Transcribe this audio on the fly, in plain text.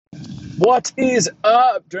What is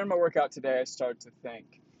up? During my workout today, I started to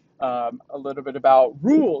think a little bit about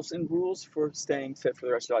rules and rules for staying fit for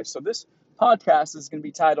the rest of your life. So this podcast is going to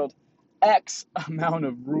be titled X amount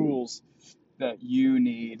of rules that you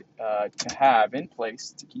need to have in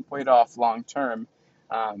place to keep weight off long term.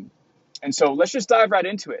 Um, and so let's just dive right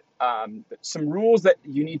into it. Some rules that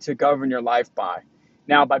you need to govern your life by.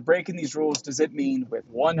 Now, by breaking these rules, does it mean with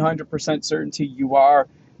 100% certainty you are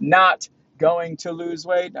not going to lose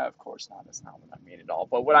weight? No, of course not. That's not what I mean at all.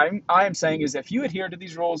 But what I am saying is if you adhere to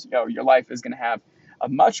these rules, your life is going to have a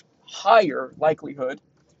much higher likelihood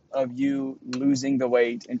of you losing the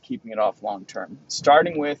weight and keeping it off long term.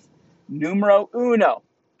 Starting with numero uno.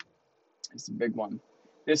 It's a big one.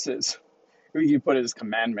 This is, we can put it as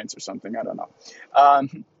commandments or something. I don't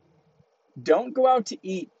know. Don't go out to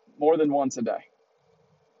eat more than once a day.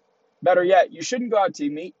 Better yet, you shouldn't go out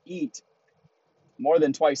to eat more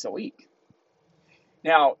than twice a week.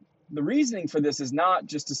 Now, the reasoning for this is not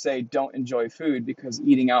just to say don't enjoy food because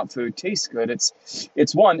eating out food tastes good.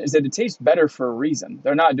 It's one is that it tastes better for a reason.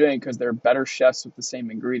 They're not doing it because they're better chefs with the same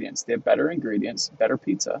ingredients. They have better ingredients, better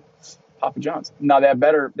pizza, Papa John's. Now they have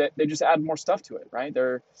better. They just add more stuff to it, right?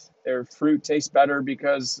 Their fruit tastes better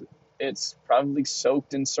because it's probably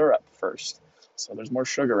soaked in syrup first, so there's more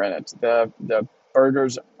sugar in it. The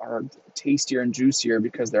burgers are tastier and juicier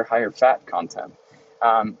because they're higher fat content.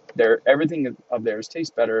 Everything of theirs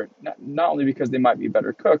tastes better, not only because they might be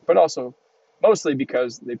better cooked, but also mostly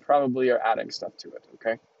because they probably are adding stuff to it.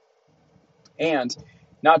 Okay. And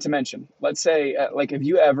not to mention, let's say, like, have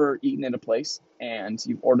you ever eaten at a place and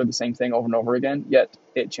you've ordered the same thing over and over again, yet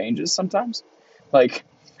it changes sometimes? Like,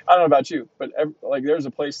 I don't know about you, but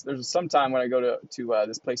there's some time when I go to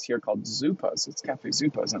this place here called Zupa's. It's Cafe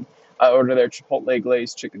Zupa's, and I order their Chipotle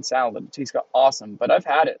glazed chicken salad. It tastes awesome, but I've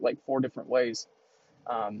had it like 4 different ways.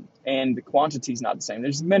 And the quantity is not the same.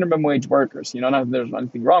 There's minimum wage workers, not that there's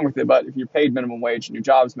anything wrong with it, but if you're paid minimum wage and your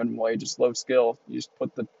job is minimum wage, it's low skill, you just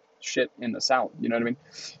put the shit in the salad. You know what I mean?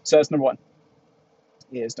 So that's number one,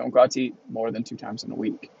 is don't go out to eat more than 2 times in a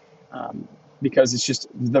week. Because it's just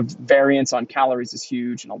the variance on calories is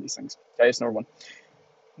huge and all these things. Okay, that's number one.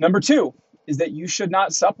 Number two is that you should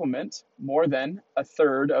not supplement more than a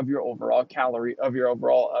third of your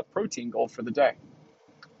overall protein goal for the day.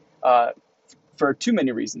 For too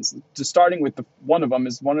many reasons. Starting with one of them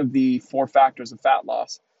is one of the 4 factors of fat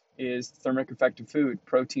loss is thermic effect of food.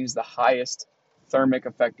 Protein is the highest thermic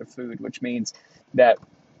effect of food, which means that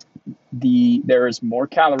there is more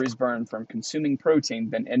calories burned from consuming protein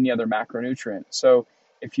than any other macronutrient. So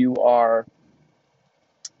if you are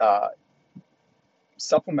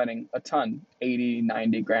supplementing a ton, 80,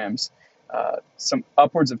 90 grams, some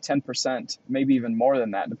upwards of 10%, maybe even more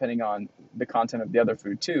than that, depending on the content of the other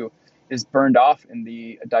food too, is burned off in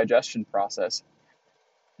the digestion process.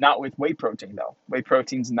 Not with whey protein, though. Whey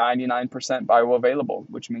protein's 99% bioavailable,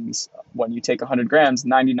 which means when you take 100 grams,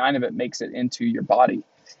 99 of it makes it into your body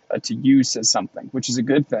to use as something, which is a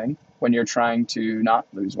good thing when you're trying to not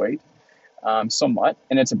lose weight somewhat.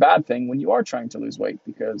 And it's a bad thing when you are trying to lose weight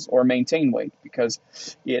or maintain weight, because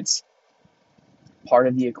it's part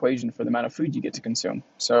of the equation for the amount of food you get to consume.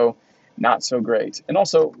 So not so great. And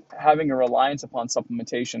also, having a reliance upon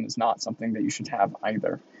supplementation is not something that you should have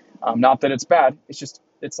either. Not that it's bad.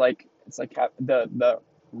 It's like the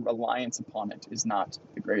reliance upon it is not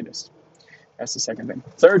the greatest. That's the second thing.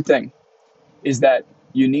 Third thing is that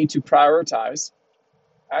you need to prioritize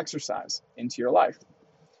exercise into your life.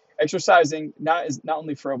 Exercising not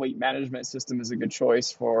only for a weight management system is a good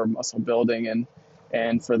choice for muscle building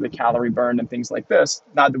and for the calorie burn and things like this.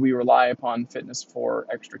 Not that we rely upon fitness for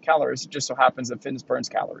extra calories. It just so happens that fitness burns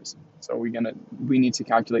calories. So we need to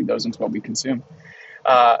calculate those into what we consume.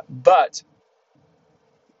 But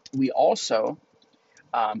we also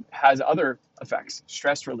has other effects: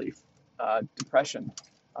 stress relief, depression,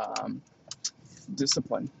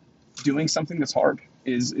 discipline. Doing something that's hard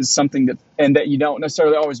is something that you don't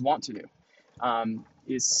necessarily always want to do.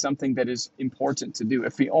 Is something that is important to do.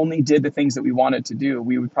 If we only did the things that we wanted to do,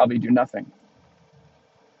 we would probably do nothing.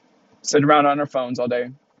 Sit around on our phones all day,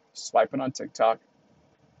 swiping on TikTok,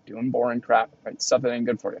 doing boring crap, right? Stuff that ain't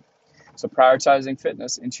good for you. So prioritizing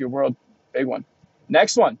fitness into your world, big one.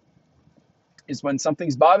 Next one is when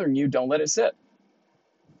something's bothering you, don't let it sit.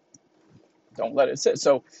 Don't let it sit.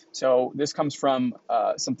 So this comes from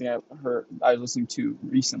something I was listening to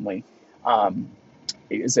recently.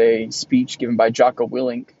 It is a speech given by Jocko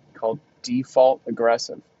Willink called Default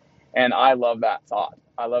Aggressive. And I love that thought.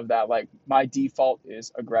 I love that. Like, my default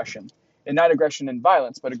is aggression. And not aggression in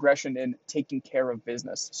violence, but aggression in taking care of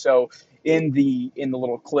business. So in the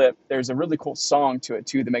little clip, there's a really cool song to it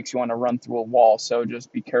too that makes you want to run through a wall. So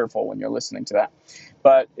just be careful when you're listening to that.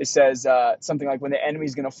 But it says something like, when the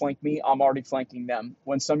enemy's going to flank me, I'm already flanking them.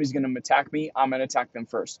 When somebody's going to attack me, I'm going to attack them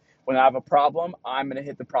first. When I have a problem, I'm going to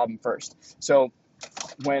hit the problem first. So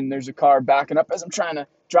when there's a car backing up as I'm trying to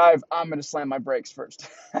drive, I'm going to slam my brakes first.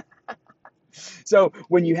 So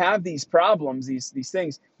when you have these problems, these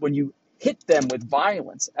things, when you hit them with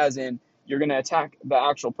violence, as in you're going to attack the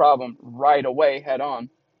actual problem right away head on,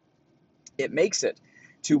 it makes it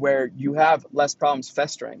to where you have less problems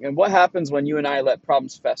festering. And what happens when you and I let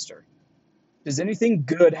problems fester? Does anything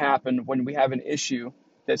good happen when we have an issue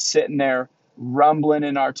that's sitting there rumbling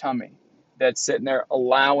in our tummy, that's sitting there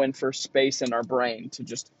allowing for space in our brain to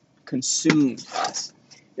just consume us?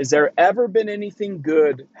 Has there ever been anything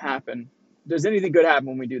good happen? Does anything good happen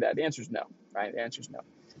when we do that? The answer is no, right? The answer is no.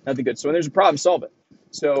 Nothing good. So when there's a problem, solve it.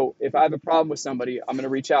 So if I have a problem with somebody, I'm going to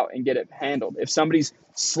reach out and get it handled. If somebody's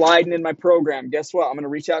sliding in my program, guess what? I'm going to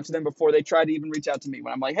reach out to them before they try to even reach out to me.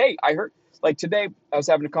 When I'm like, hey, I heard, like today, I was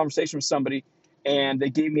having a conversation with somebody and they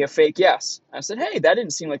gave me a fake yes. I said, hey, that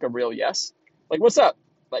didn't seem like a real yes. Like, what's up?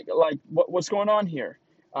 Like what's going on here?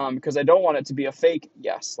 Because I don't want it to be a fake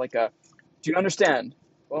yes. Like do you understand?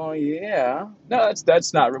 Oh yeah. No,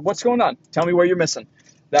 that's not. What's going on? Tell me where you're missing.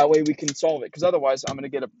 That way we can solve it. Because otherwise, I'm going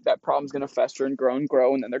to get that problem's going to fester and grow,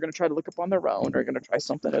 and then they're going to try to look up on their own. They're going to try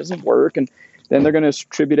something that doesn't work, and then they're going to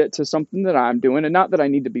attribute it to something that I'm doing. And not that I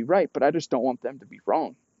need to be right, but I just don't want them to be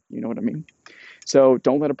wrong. You know what I mean? So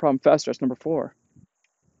don't let a problem fester. That's number 4.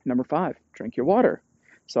 Number 5, drink your water.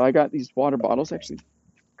 So I got these water bottles. Actually,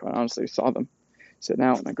 quite honestly, saw them sitting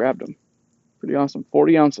out, and I grabbed them. Pretty awesome.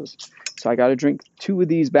 40 ounces. So I got to drink 2 of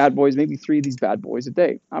these bad boys, maybe 3 of these bad boys a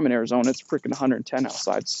day. I'm in Arizona. It's freaking 110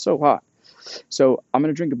 outside. It's so hot. So I'm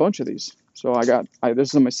going to drink a bunch of these. So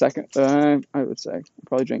this is my second, I would say. I'll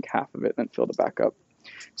probably drink half of it, then fill it back up.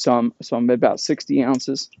 So I'm at about 60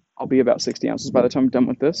 ounces. I'll be about 60 ounces by the time I'm done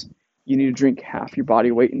with this. You need to drink half your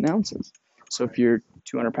body weight in ounces. So if you're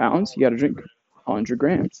 200 pounds, you got to drink 100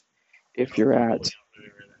 grams. If you're at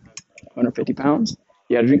 150 pounds,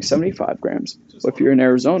 you got to drink 75 grams. But if you're in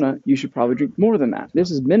Arizona, you should probably drink more than that.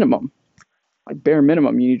 This is minimum. Like bare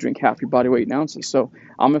minimum, you need to drink half your body weight in ounces. So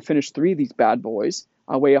I'm going to finish 3 of these bad boys.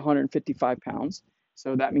 I weigh 155 pounds.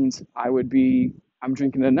 So that means I'm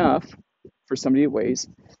drinking enough for somebody that weighs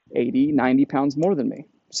 80, 90 pounds more than me.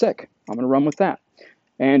 Sick. I'm going to run with that.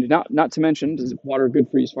 And not to mention, is water good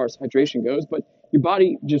for you as far as hydration goes, but your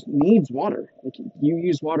body just needs water. Like you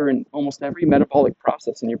use water in almost every metabolic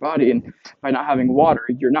process in your body, and by not having water,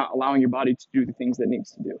 you're not allowing your body to do the things that it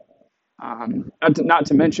needs to do. Not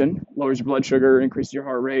to mention, lowers your blood sugar, increases your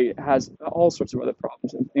heart rate, has all sorts of other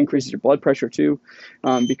problems. It increases your blood pressure too,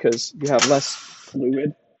 because you have less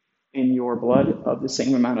fluid in your blood of the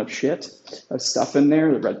same amount of stuff in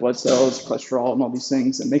there, the red blood cells, cholesterol, and all these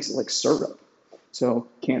things. It makes it like syrup. So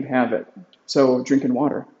can't have it. So drinking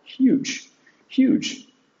water, huge.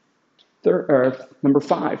 Number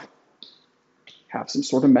 5, have some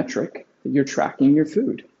sort of metric that you're tracking your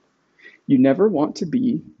food. You never want to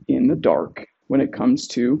be in the dark when it comes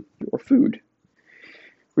to your food.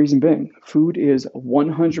 Reason being, food is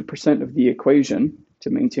 100% of the equation to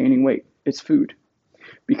maintaining weight. It's food.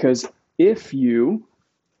 Because if you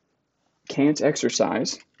can't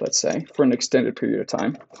exercise, let's say, for an extended period of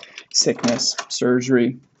time, sickness,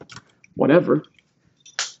 surgery, whatever,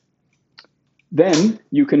 then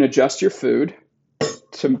you can adjust your food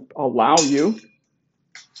to allow you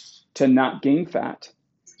to not gain fat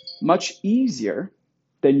much easier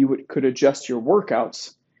than you could adjust your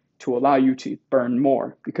workouts to allow you to burn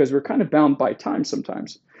more, because we're kind of bound by time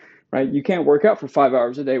sometimes, right? You can't work out for 5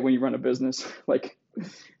 hours a day when you run a business. Like,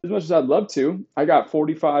 as much as I'd love to, I got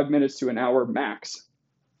 45 minutes to an hour max.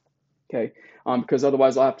 Okay. Because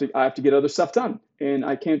otherwise I have to get other stuff done, and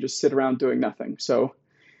I can't just sit around doing nothing. So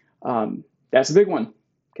that's a big one.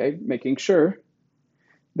 Okay. Making sure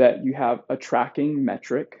that you have a tracking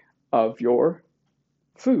metric of your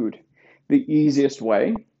food. The easiest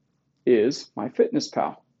way is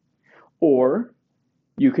MyFitnessPal. Or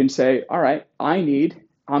you can say, all right, I'm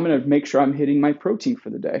going to make sure I'm hitting my protein for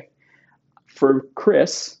the day. For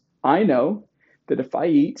Chris, I know that if I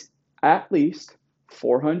eat at least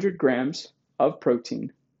 400 grams of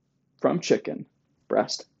protein from chicken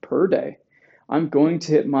breast per day, I'm going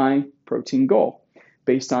to hit my protein goal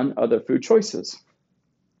based on other food choices.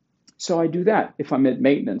 So I do that if I'm at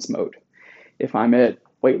maintenance mode. If I'm at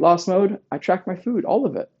weight loss mode, I track my food, all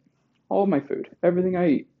of it, all of my food, everything I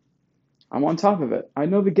eat. I'm on top of it. I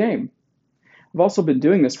know the game. I've also been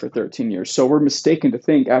doing this for 13 years, so we're mistaken to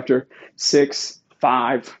think after 6,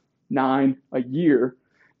 5, 9, a year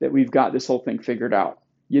that we've got this whole thing figured out.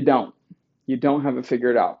 You don't. You don't have it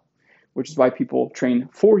figured out, which is why people train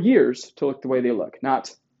 4 years to look the way they look,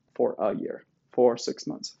 not for a year, for 6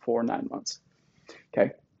 months, for 9 months.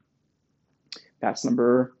 Okay. That's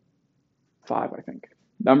number 5, I think.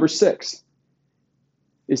 Number 6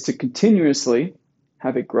 is to continuously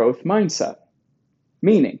have a growth mindset,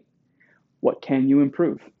 meaning, what can you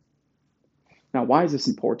improve? Now, why is this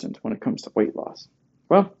important when it comes to weight loss?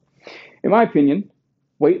 Well, in my opinion,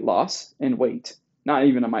 weight loss and weight, not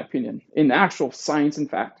even in my opinion, in actual science and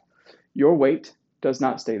fact, your weight does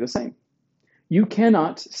not stay the same. You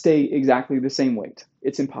cannot stay exactly the same weight.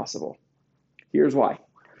 It's impossible. Here's why.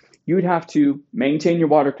 You would have to maintain your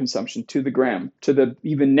water consumption to the gram, to the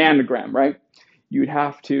even nanogram, right? You'd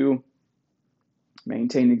have to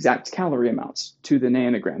maintain exact calorie amounts to the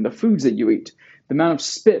nanogram, the foods that you eat, the amount of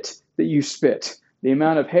spit that you spit, the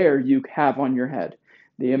amount of hair you have on your head,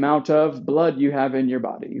 the amount of blood you have in your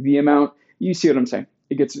body, the amount, you see what I'm saying?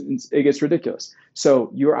 It gets ridiculous.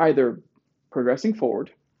 So you're either progressing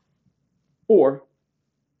forward or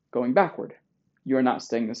going backward. You're not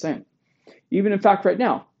staying the same. Even in fact, right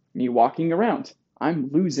now, me walking around, I'm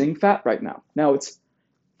losing fat right now. Now it's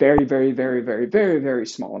very, very, very, very, very, very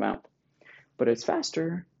small amount, but it's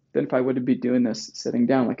faster than if I would be doing this sitting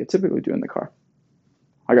down like I typically do in the car.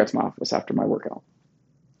 I got to my office after my workout.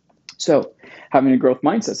 So having a growth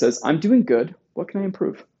mindset says, I'm doing good. What can I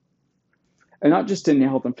improve? And not just in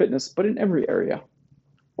health and fitness, but in every area.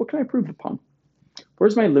 What can I improve upon?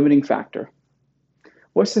 Where's my limiting factor?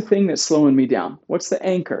 What's the thing that's slowing me down? What's the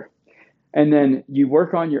anchor? And then you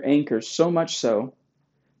work on your anchor so much so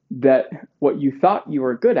that what you thought you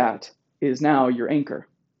were good at is now your anchor.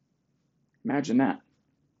 Imagine that.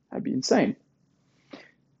 That'd be insane.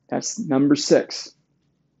 That's number 6.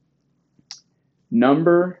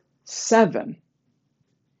 Number 7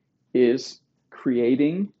 is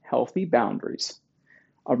creating healthy boundaries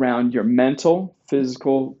around your mental,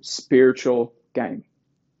 physical, spiritual game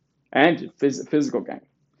and physical game.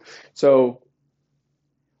 So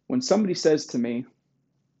when somebody says to me,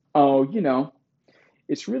 oh,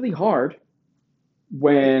 it's really hard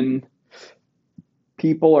when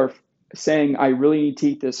people are saying I really need to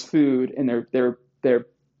eat this food and they're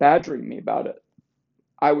badgering me about it,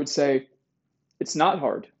 I would say it's not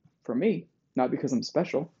hard for me, not because I'm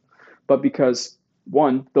special, but because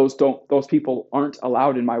one, those people aren't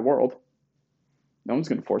allowed in my world. No one's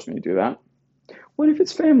going to force me to do that. What if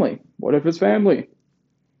it's family? What if it's family?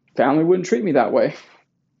 Family wouldn't treat me that way.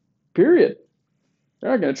 Period.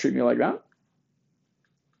 They're not going to treat me like that.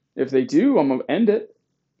 If they do, I'm going to end it.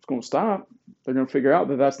 It's going to stop. They're going to figure out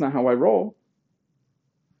that that's not how I roll.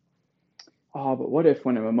 Oh, but what if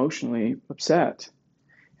when I'm emotionally upset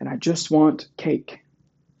and I just want cake?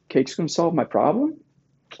 Cake's going to solve my problem?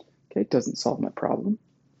 Cake doesn't solve my problem.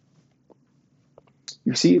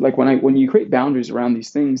 You see, like when you create boundaries around these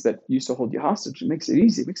things that used to hold you hostage, it makes it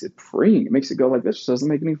easy. It makes it freeing. It makes it go like this. It doesn't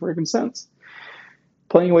make any freaking sense.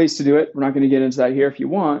 Plenty of ways to do it. We're not going to get into that here. If you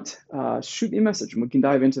want, shoot me a message and we can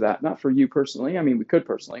dive into that. Not for you personally. I mean, we could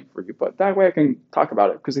personally for you, but that way I can talk about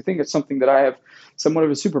it because I think it's something that I have somewhat of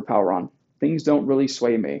a superpower on. Things don't really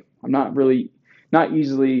sway me. I'm not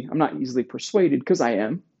easily persuaded because I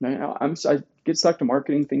am. I get stuck to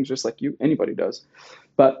marketing things just like anybody does.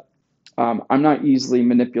 But I'm not easily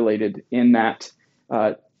manipulated in that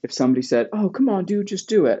if somebody said, oh, come on, dude, just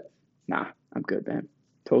do it. Nah, I'm good, man.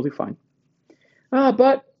 Totally fine.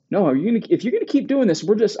 But no, if you're gonna keep doing this,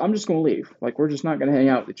 I'm just gonna leave. Like we're just not gonna hang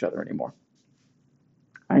out with each other anymore.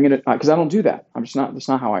 Because I don't do that. That's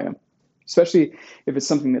not how I am. Especially if it's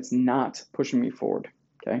something that's not pushing me forward.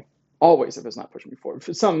 Okay. Always if it's not pushing me forward. If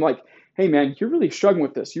it's something like, hey man, you're really struggling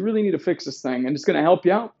with this. You really need to fix this thing and it's gonna help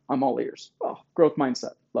you out. I'm all ears. Oh, growth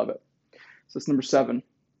mindset. Love it. So that's number 7.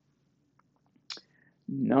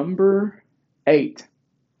 Number 8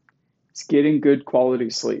 is getting good quality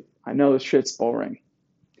sleep. I know this shit's boring.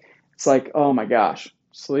 It's like, oh my gosh,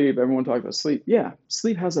 sleep. Everyone talks about sleep. Yeah,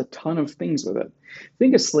 sleep has a ton of things with it.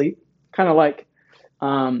 Think of sleep kind of like,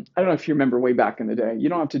 I don't know if you remember way back in the day. You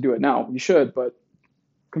don't have to do it now. You should, but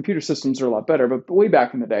computer systems are a lot better. But way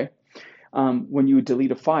back in the day, when you would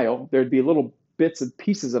delete a file, there'd be little bits and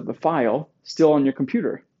pieces of the file still on your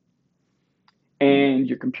computer. And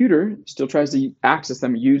your computer still tries to access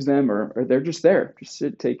them, use them, or they're just there,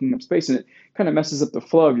 taking up space. And it kind of messes up the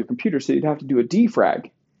flow of your computer. So you'd have to do a defrag.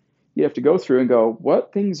 You have to go through and go,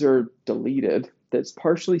 what things are deleted that's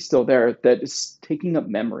partially still there that is taking up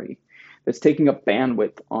memory, that's taking up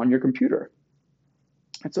bandwidth on your computer.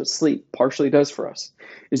 That's what sleep partially does for us,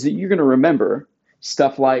 is that you're going to remember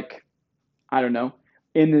stuff like, I don't know,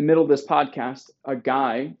 in the middle of this podcast, a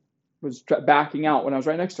guy was backing out when I was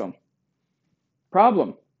right next to him.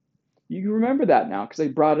 Problem. You remember that now because I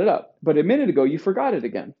brought it up. But a minute ago, you forgot it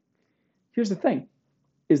again. Here's the thing,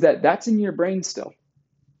 is that that's in your brain still.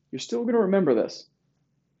 You're still going to remember this.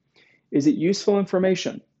 Is it useful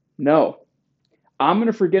information? No. I'm going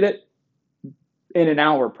to forget it in an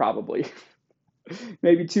hour probably,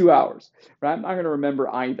 maybe 2 hours. But I'm not going to remember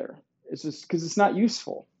either. It's just because it's not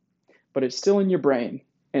useful. But it's still in your brain,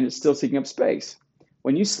 and it's still taking up space.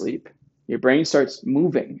 When you sleep, your brain starts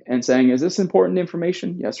moving and saying, is this important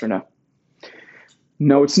information? Yes or no?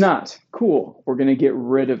 No, it's not. Cool. We're going to get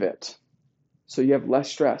rid of it. So you have less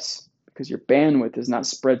stress because your bandwidth is not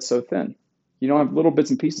spread so thin. You don't have little bits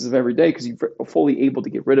and pieces of every day because you're fully able to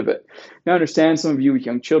get rid of it. Now, I understand some of you with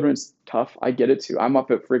young children, it's tough. I get it too. I'm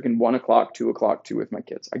up at freaking 1 o'clock, 2 o'clock too with my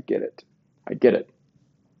kids. I get it. I get it.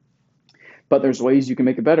 But there's ways you can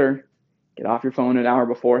make it better. Get off your phone an hour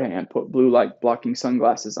beforehand. Put blue light blocking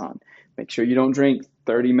sunglasses on. Make sure you don't drink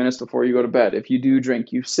 30 minutes before you go to bed. If you do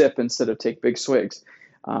drink, you sip instead of take big swigs.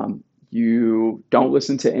 You don't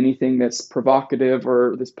listen to anything that's provocative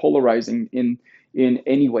or that's polarizing in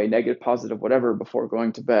any way, negative, positive, whatever, before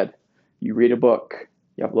going to bed. You read a book.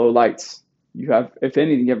 You have low lights. You have, if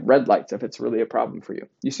anything, you have red lights if it's really a problem for you.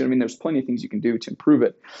 You see what I mean? There's plenty of things you can do to improve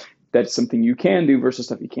it. That's something you can do versus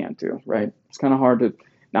stuff you can't do, right? It's kind of hard to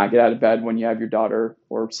not get out of bed when you have your daughter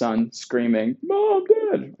or son screaming, Mom,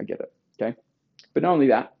 Dad. I get it, okay? But not only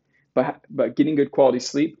that, but getting good quality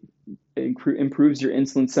sleep improves your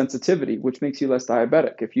insulin sensitivity, which makes you less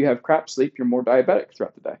diabetic. If you have crap sleep, you're more diabetic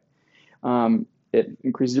throughout the day. It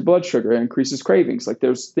increases your blood sugar, it increases cravings. Like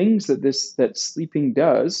there's things that sleeping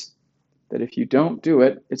does that if you don't do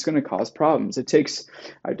it, it's going to cause problems. It takes,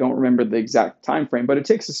 I don't remember the exact time frame, but it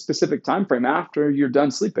takes a specific time frame after you're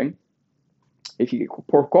done sleeping, if you get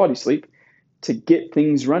poor quality sleep, to get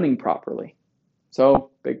things running properly.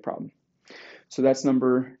 So big problem. So that's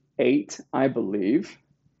number 8, I believe.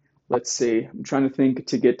 Let's see. I'm trying to think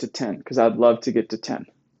to get to 10 because I'd love to get to 10.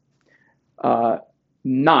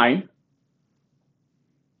 9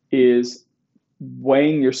 is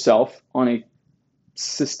weighing yourself on a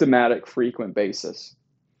systematic, frequent basis.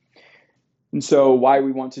 And so why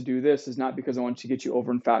we want to do this is not because I want to get you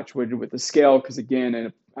over infatuated with the scale, because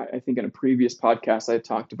again, I think in a previous podcast, I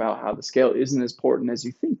talked about how the scale isn't as important as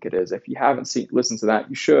you think it is. If you haven't listened to that,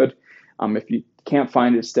 you should. If you can't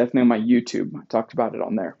find it, it's definitely on my YouTube. I talked about it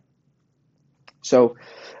on there. So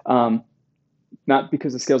not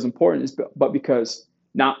because the scale is important, but because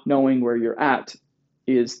not knowing where you're at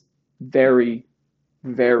is very,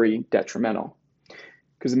 very detrimental.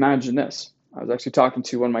 Because imagine this. I was actually talking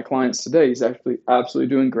to one of my clients today. He's actually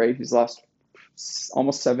absolutely doing great. He's lost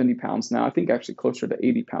almost 70 pounds now. I think actually closer to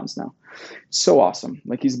 80 pounds now. So awesome.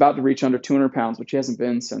 Like he's about to reach under 200 pounds, which he hasn't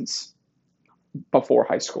been since before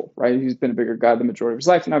high school, right? He's been a bigger guy the majority of his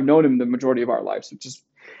life, and I've known him the majority of our lives, which is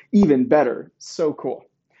even better. So cool.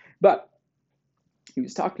 But he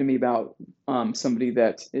was talking to me about somebody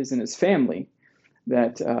that is in his family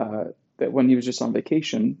that when he was just on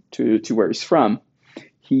vacation to where he's from,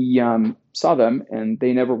 he saw them and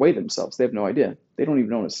they never weigh themselves. They have no idea. They don't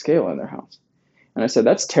even own a scale in their house. And I said,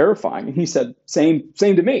 that's terrifying. And he said, same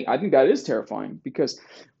to me. I think that is terrifying because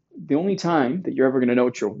the only time that you're ever going to know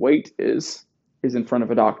what your weight is in front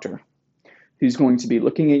of a doctor who's going to be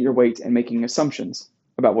looking at your weight and making assumptions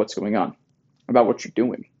about what's going on, about what you're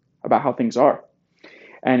doing, about how things are.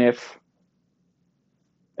 And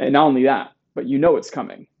not only that, but you know it's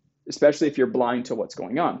coming, especially if you're blind to what's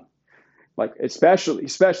going on. Like especially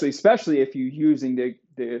if you're using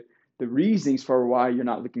the reasonings for why you're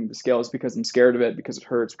not looking at the scale is because I'm scared of it, because it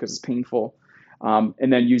hurts, because it's painful,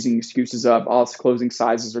 and then using excuses of, oh, clothing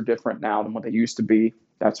sizes are different now than what they used to be.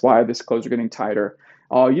 That's why this clothes are getting tighter.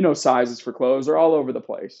 Oh, sizes for clothes are all over the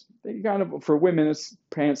place. They kind of, for women, it's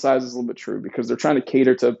pant size is a little bit true because they're trying to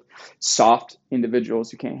cater to soft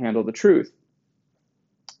individuals who can't handle the truth.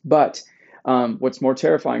 But what's more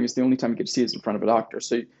terrifying is the only time you get to see it is in front of a doctor.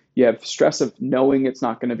 So you have stress of knowing it's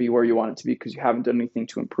not going to be where you want it to be because you haven't done anything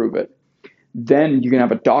to improve it. Then you're going to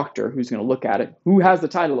have a doctor who's going to look at it, who has the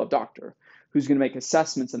title of doctor, who's going to make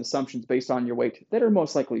assessments and assumptions based on your weight that are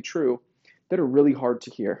most likely true, that are really hard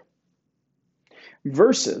to hear.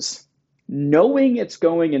 Versus knowing it's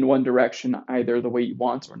going in one direction, either the way you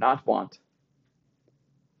want or not want,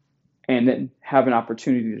 and then have an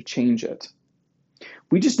opportunity to change it.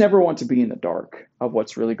 We just never want to be in the dark of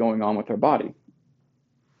what's really going on with our body.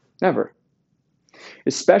 Never.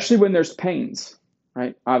 Especially when there's pains,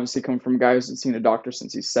 right? Obviously, coming from a guy who hasn't seen a doctor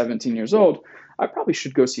since he's 17 years old, I probably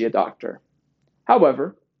should go see a doctor.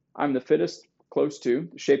 However, I'm the fittest, close to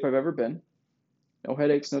the shape I've ever been. No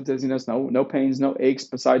headaches, no dizziness, no pains, no aches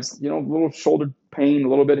besides, a little shoulder pain, a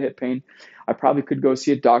little bit of hip pain. I probably could go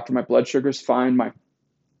see a doctor. My blood sugar's fine.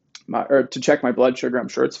 Or to check my blood sugar, I'm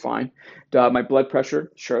sure it's fine. My blood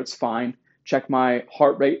pressure, sure it's fine. Check my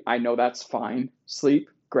heart rate, I know that's fine. Sleep,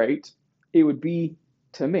 great. It would be,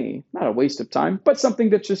 to me, not a waste of time, but something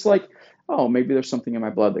that's just like, oh, maybe there's something in my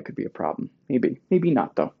blood that could be a problem. Maybe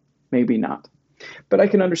not though. Maybe not. But I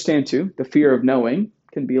can understand too, the fear of knowing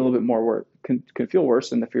can be a little bit more worse, can feel worse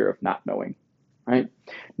than the fear of not knowing, right?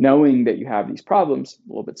 Knowing that you have these problems, a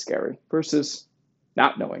little bit scary versus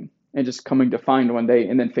not knowing and just coming to find one day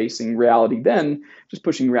and then facing reality, then just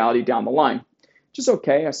pushing reality down the line. Which is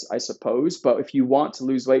okay, I suppose, but if you want to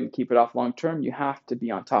lose weight and keep it off long term, you have to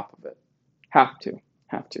be on top of it. Have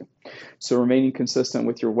to. So remaining consistent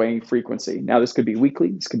with your weighing frequency. Now, this could be weekly,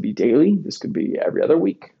 this could be daily, this could be every other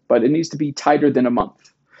week, but it needs to be tighter than a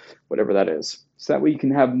month, whatever that is. So that way you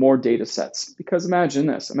can have more data sets. Because imagine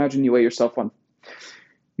this, imagine you weigh yourself on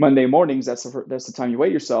Monday mornings, that's the time you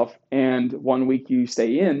weigh yourself, and 1 week you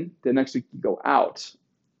stay in, the next week you go out,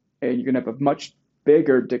 and you're gonna have a much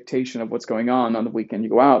bigger dictation of what's going on the weekend you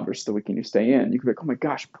go out versus the weekend you stay in. You could be like, oh my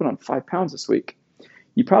gosh, I put on 5 pounds this week.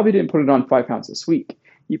 You probably didn't put it on 5 pounds this week.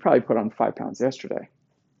 You probably put on 5 pounds yesterday.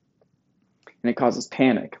 And it causes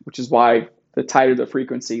panic, which is why the tighter the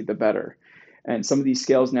frequency, the better. And some of these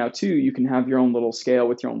scales now too, you can have your own little scale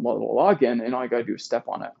with your own little login, and all you gotta do is step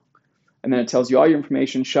on it. And then it tells you all your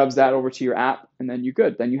information, shoves that over to your app, and then you're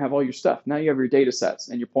good. Then you have all your stuff. Now you have your data sets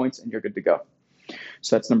and your points, and you're good to go.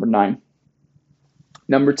 So that's number 9.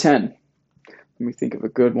 Number 10. Let me think of a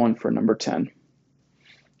good one for number 10.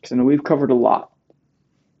 Because I know we've covered a lot.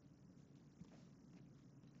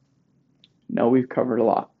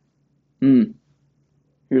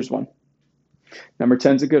 Here's one. Number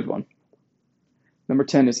 10 is a good one. Number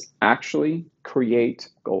 10 is actually create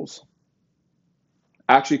goals.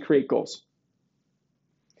 Actually create goals.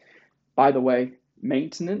 By the way,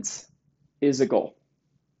 maintenance is a goal.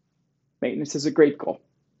 Maintenance is a great goal.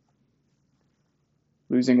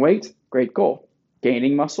 Losing weight, great goal.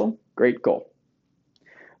 Gaining muscle, great goal.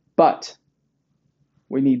 But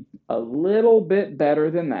we need a little bit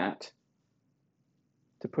better than that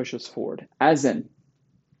to push us forward. As in,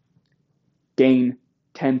 gain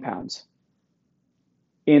 10 pounds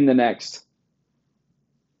in the next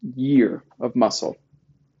year of muscle.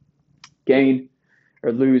 Gain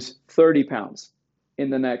or lose 30 pounds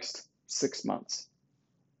in the next 6 months.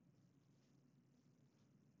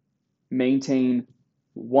 Maintain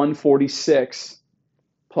 146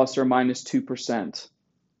 plus or minus 2%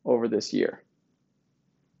 over this year.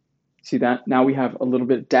 See that? Now we have a little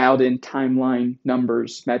bit dialed in timeline,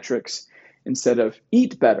 numbers, metrics, instead of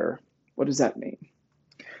eat better. What does that mean?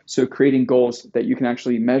 So creating goals that you can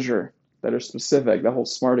actually measure, that are specific, the whole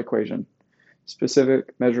SMART equation.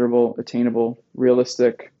 Specific, measurable, attainable,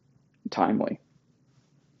 realistic, timely.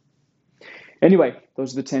 Anyway,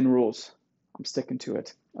 those are the 10 rules. I'm sticking to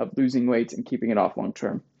it, of losing weight and keeping it off long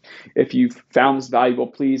term. If you've found this valuable,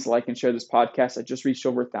 please like and share this podcast. I just reached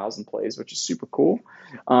over 1,000 plays, which is super cool.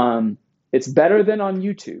 It's better than on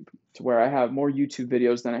YouTube, to where I have more YouTube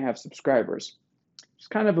videos than I have subscribers. It's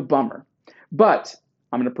kind of a bummer, but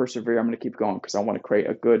I'm going to persevere. I'm going to keep going because I want to create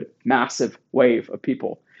a good, massive wave of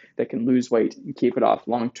people that can lose weight and keep it off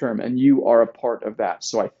long term. And you are a part of that.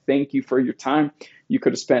 So I thank you for your time. You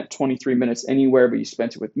could have spent 23 minutes anywhere, but you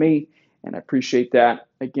spent it with me. And I appreciate that.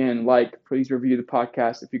 Again, please review the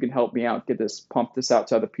podcast. If you can help me out, pump this out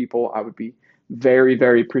to other people, I would be very,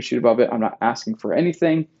 very appreciative of it. I'm not asking for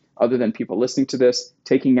anything other than people listening to this,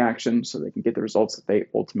 taking action so they can get the results that they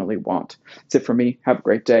ultimately want. That's it for me. Have a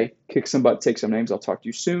great day. Kick some butt, take some names. I'll talk to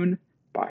you soon.